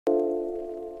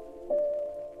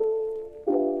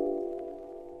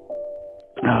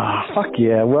Fuck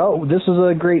yeah. Well, this is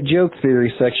a great joke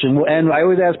theory section. And I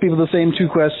always ask people the same two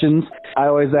questions. I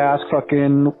always ask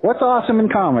fucking, what's awesome in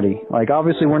comedy? Like,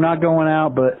 obviously we're not going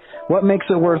out, but what makes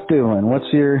it worth doing? What's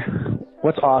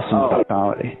awesome about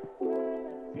comedy?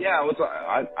 Yeah,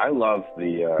 I love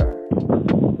the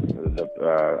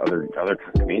other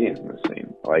comedians in the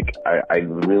scene. Like, I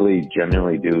really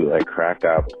genuinely do, like, crack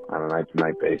up on a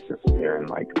night-to-night basis hearing,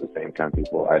 like, the same kind of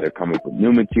people either come up with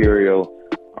new material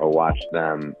or watch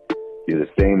them do the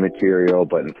same material,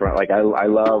 but in front. Like, I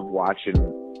love watching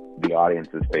the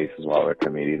audience's faces while their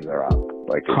comedians are up.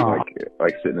 Like, it's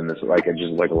like sitting in this, like, I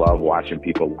just, like, love watching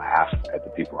people laugh at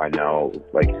the people I know.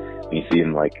 Like, you see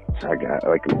them, like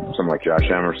someone like Josh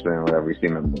Emerson or whatever, you see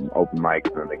them in open mics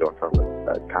and then they go in front of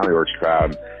a Comedy Works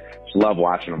crowd. Just love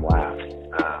watching them laugh.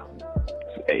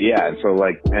 Yeah, and so,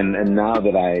 like, and now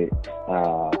that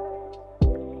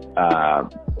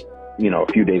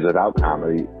a few days without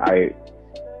comedy,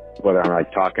 whether I'm,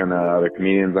 like, talking to other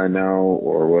comedians I know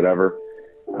or whatever,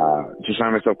 just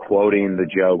find myself quoting the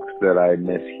jokes that I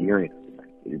miss hearing,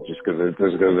 just because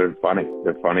they're funny.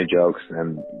 They're funny jokes,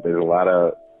 and there's a lot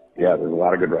of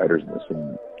good writers in this,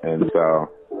 and so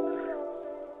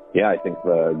yeah, I think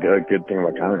the good thing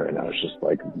about comedy right now is just,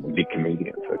 like, the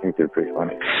comedians. I think they're pretty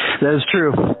funny. That is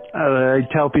true. I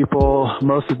tell people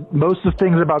most of the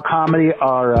things about comedy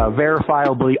are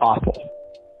verifiably awful.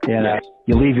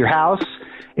 You leave your house.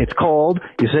 It's cold.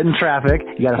 You sit in traffic.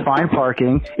 You got to find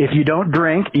parking. If you don't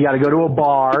drink, you got to go to a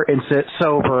bar and sit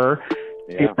sober.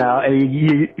 Yeah.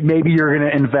 And maybe you're going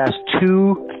to invest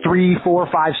 2, 3, 4,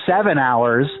 5, 7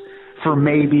 hours for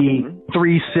maybe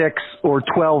 3, 6, or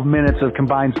 12 minutes of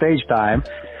combined stage time.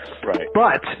 Right.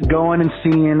 But going and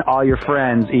seeing all your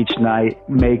friends each night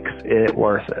makes it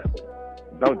worth it.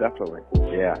 No, definitely.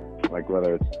 Yeah. Like,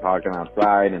 whether it's talking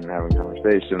outside and having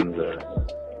conversations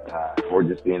or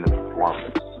just being in a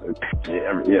performance.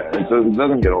 It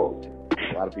doesn't get old.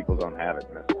 A lot of people don't have it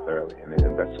necessarily. I mean,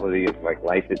 eventually, it's like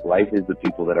life is the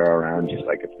people that are around you.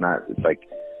 Like, it's like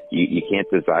you can't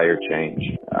desire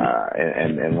change.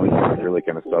 And when you really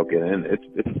kind of soak it in,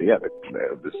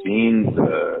 the scenes,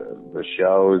 the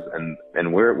shows,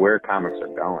 and where comics are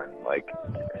going. Like,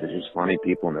 there's just funny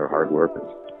people and they're hard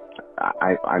workers.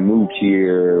 I moved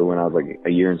here when I was like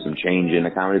a year and some change into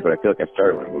comedy, but I feel like I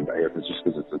started when I moved out here. It's just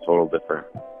because it's a total different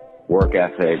work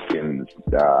ethic and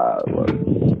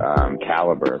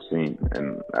caliber of scene,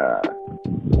 and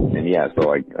yeah, so,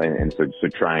 like, and so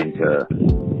trying to,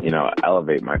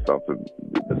 elevate myself to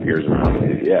the peers around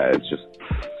me. Yeah, it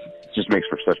just makes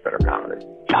for such better comedy.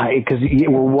 Because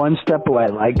we're one step away.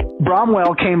 Like,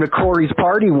 Bromwell came to Corey's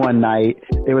party one night.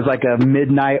 It was like a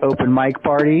midnight open mic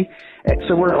party.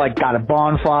 So we're, like, got a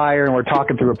bonfire and we're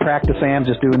talking through a practice amp,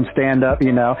 just doing stand up,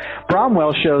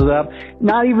 Bromwell shows up,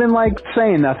 not even, like,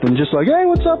 saying nothing, just like, hey,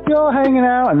 what's up, y'all, hanging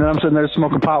out? And then I'm sitting there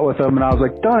smoking pot with him, and I was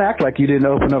like, don't act like you didn't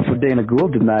open up for Dana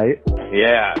Gould tonight.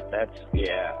 Yeah,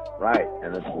 right.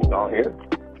 And it's all here.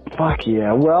 Fuck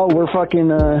yeah. Well, we're fucking,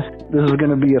 this is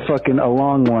gonna be a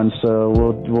long one, so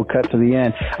we'll cut to the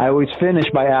end. I always finish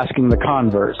by asking the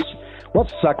converse. What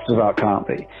sucks about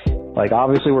comedy? Like,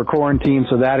 obviously we're quarantined,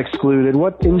 so that excluded.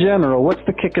 What's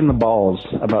the kick in the balls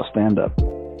about stand-up?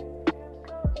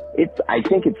 I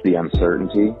think it's the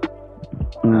uncertainty.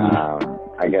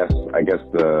 I guess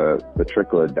the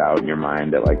trickle of doubt in your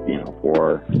mind at, like,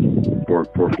 4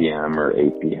 p.m. or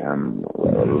 8 p.m.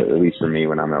 At least for me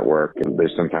when I'm at work, and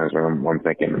there's sometimes when I'm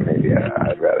thinking maybe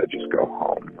I'd rather just go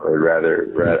home, or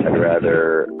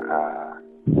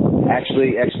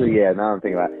Actually, yeah. Now I'm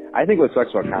thinking about it. I think what sucks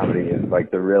about comedy is,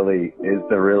 like, the really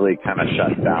kind of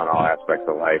shut down all aspects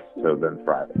of life to then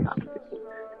thrive in comedy.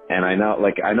 And I know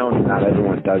not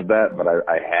everyone does that, but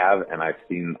I have, and I've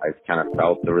kind of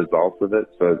felt the results of it.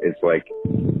 So it's like,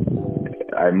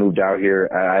 I moved out here.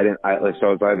 I was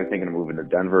either thinking of moving to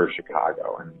Denver or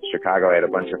Chicago. And Chicago, I had a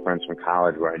bunch of friends from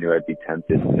college where I knew I'd be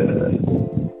tempted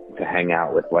to hang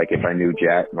out with. Like, if I knew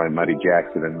my buddy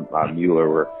Jackson and Mueller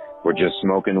were just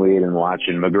smoking weed and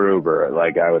watching MacGruber,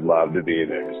 like, I would love to be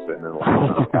there, just sitting and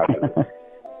watching.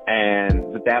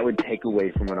 But that would take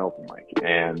away from an open mic,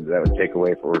 and that would take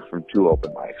away from 2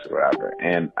 open mics or whatever.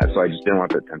 And so I just didn't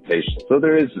want the temptation.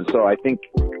 So I think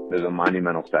there's a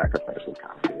monumental sacrifice with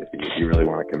comedy if you really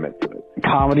want to commit to it.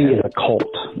 Comedy is a cult.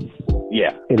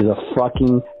 Yeah. It is a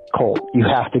fucking cult. You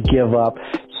have to give up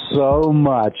so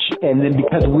much, and then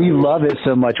because we love it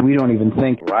so much, we don't even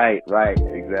think. Right,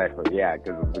 exactly. Yeah,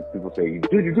 because people say,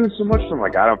 dude, you're doing so much. I'm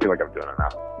like, I don't feel like I'm doing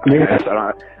enough.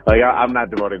 I'm not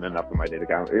devoting enough of my day to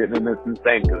comedy, and it's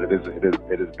insane because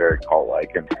it is very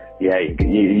cult-like, and yeah,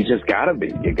 you just gotta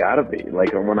be. You gotta be.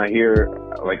 Like when I hear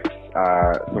like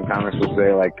some comics will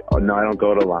say like, oh no, I don't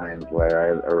go to Lions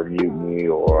Lair or Mutiny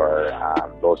or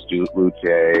Los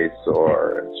Luces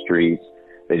or Streets.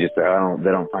 They just say,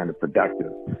 they don't find it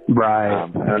productive. Right.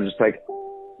 And I'm just like,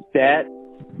 that,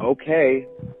 okay.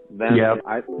 Then, yep.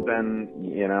 then,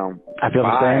 you know. I feel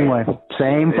the same way.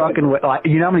 Same fucking way. Like,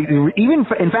 you know, even,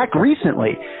 in fact,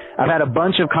 recently, I've had a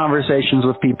bunch of conversations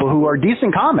with people who are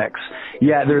decent comics.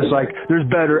 Yeah, there's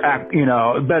better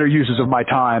uses of my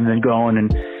time than going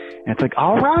and it's like,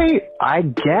 all right, I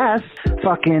guess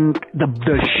fucking the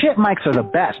shit mics are the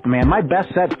best, man. My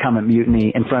best sets come at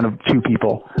Mutiny in front of 2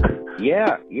 people.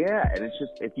 Yeah. And it's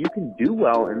just, if you can do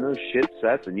well in those shit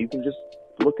sets and you can just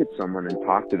look at someone and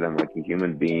talk to them like a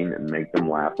human being and make them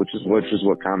laugh, which is what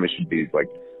comedy should be. Like,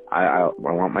 I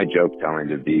want my joke telling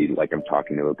to be like I'm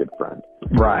talking to a good friend.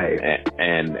 Right.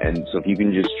 And so if you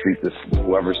can just treat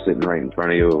whoever's sitting right in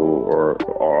front of you or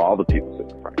all the people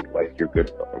sitting in front of you like your good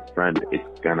friend,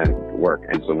 it's gonna work.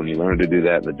 And so when you learn to do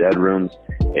that in the dead rooms,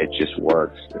 it just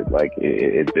works.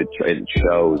 It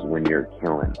shows when you're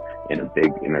killing in a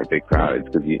big crowd. It's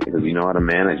because you know how to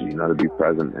manage, you know how to be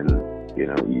present, and you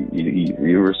know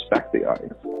you respect the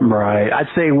audience. Right. I'd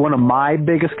say one of my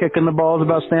biggest kick in the balls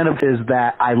about stand-up is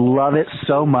that I love it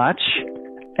so much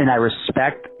and I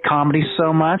respect comedy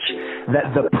so much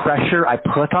that the pressure I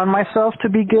put on myself to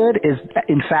be good is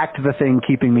in fact the thing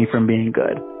keeping me from being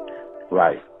good.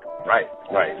 Right.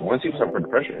 Once you start putting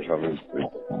pressure on yourself,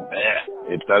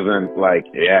 it does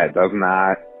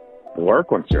not work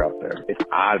once you're out there. It's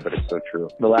odd, but it's so true.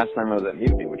 The last time I was at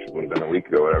Mutiny, which would have been a week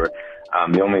ago, whatever,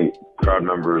 the only crowd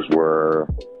members were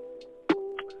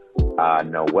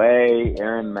No Way,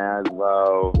 Aaron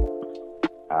Maslow,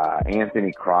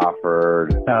 Anthony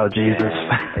Crawford. Oh, Jesus.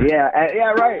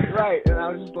 Right. And I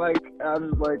was just like,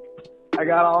 I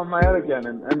got all in my head again.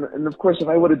 And of course, if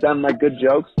I would have done my good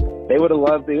jokes, they would have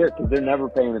loved to hear it because they're never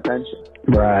paying attention.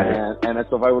 Right. And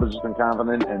so if I would have just been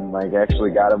confident and like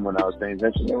actually got them when I was paying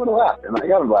attention, they would have laughed. And I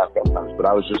got them to laugh a couple times, but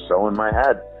I was just so in my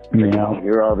head. Yeah.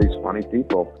 Here are all these funny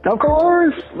people. Of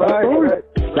course. Right.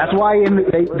 That's why in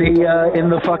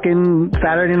the fucking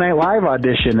Saturday Night Live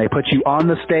audition, they put you on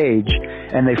the stage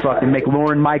and they fucking make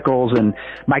Lorne Michaels and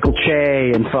Michael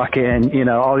Che and fucking, you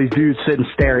know, all these dudes sit and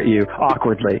stare at you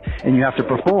awkwardly and you have to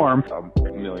perform. A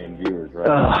million viewers, right?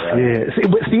 Yeah.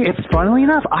 See, it's funnily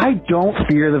enough, I don't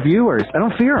fear the viewers. I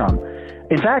don't fear them.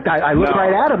 In fact, I look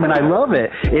right at them and I love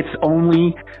it. It's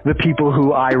only the people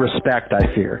who I respect I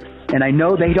fear. And I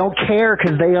know they don't care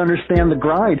because they understand the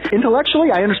grind. Intellectually,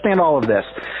 I understand all of this.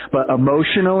 But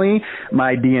emotionally,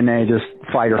 my DNA just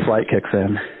fight or flight kicks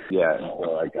in. Yeah,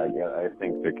 so I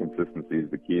think the consistency is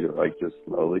the key to like just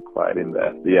slowly quieting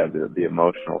that. Yeah, the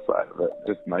emotional side of it.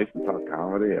 Just nice to talk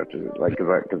comedy after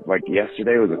cause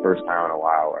yesterday was the first time in a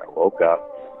while where I woke up,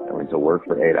 I went to work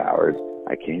for 8 hours.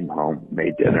 I came home,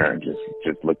 made dinner, and just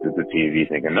looked at the TV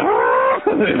thinking, I'm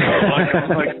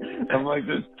like,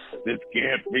 this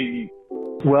can't be.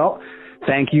 Well,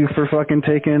 thank you for fucking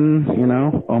taking,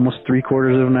 almost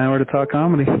 3/4 of an hour to talk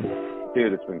comedy.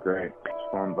 Dude, it's been great. It's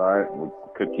flown by. We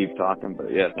could keep talking,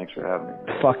 but yeah, thanks for having me.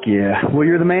 Fuck yeah. Well,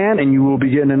 you're the man, and you will be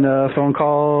getting a phone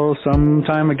call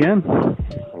sometime again.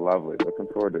 Lovely. Looking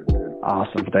forward to it, dude.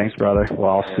 Awesome. Thanks, brother.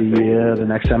 Well, I'll see you the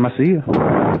next time I see you.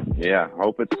 Yeah,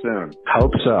 hope it's soon.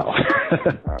 Hope so. All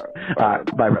right.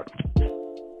 Bye, bro.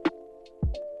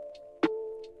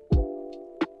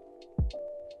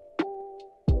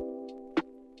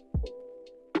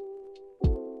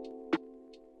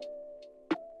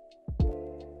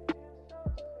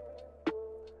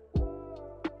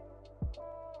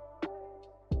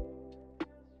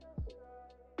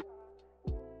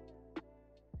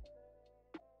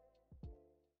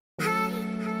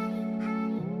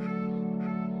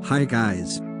 Hi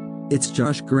guys. It's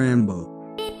Josh Grambo.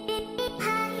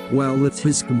 Well, it's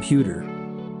his computer.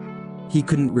 He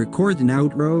couldn't record an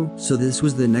outro, so this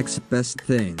was the next best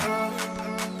thing.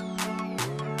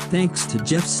 Thanks to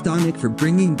Jeff Stonick for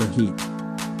bringing the heat.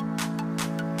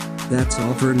 That's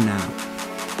all for now.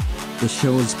 The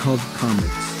show is called Comics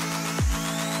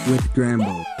with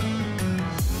Grambo.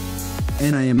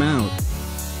 And I am out.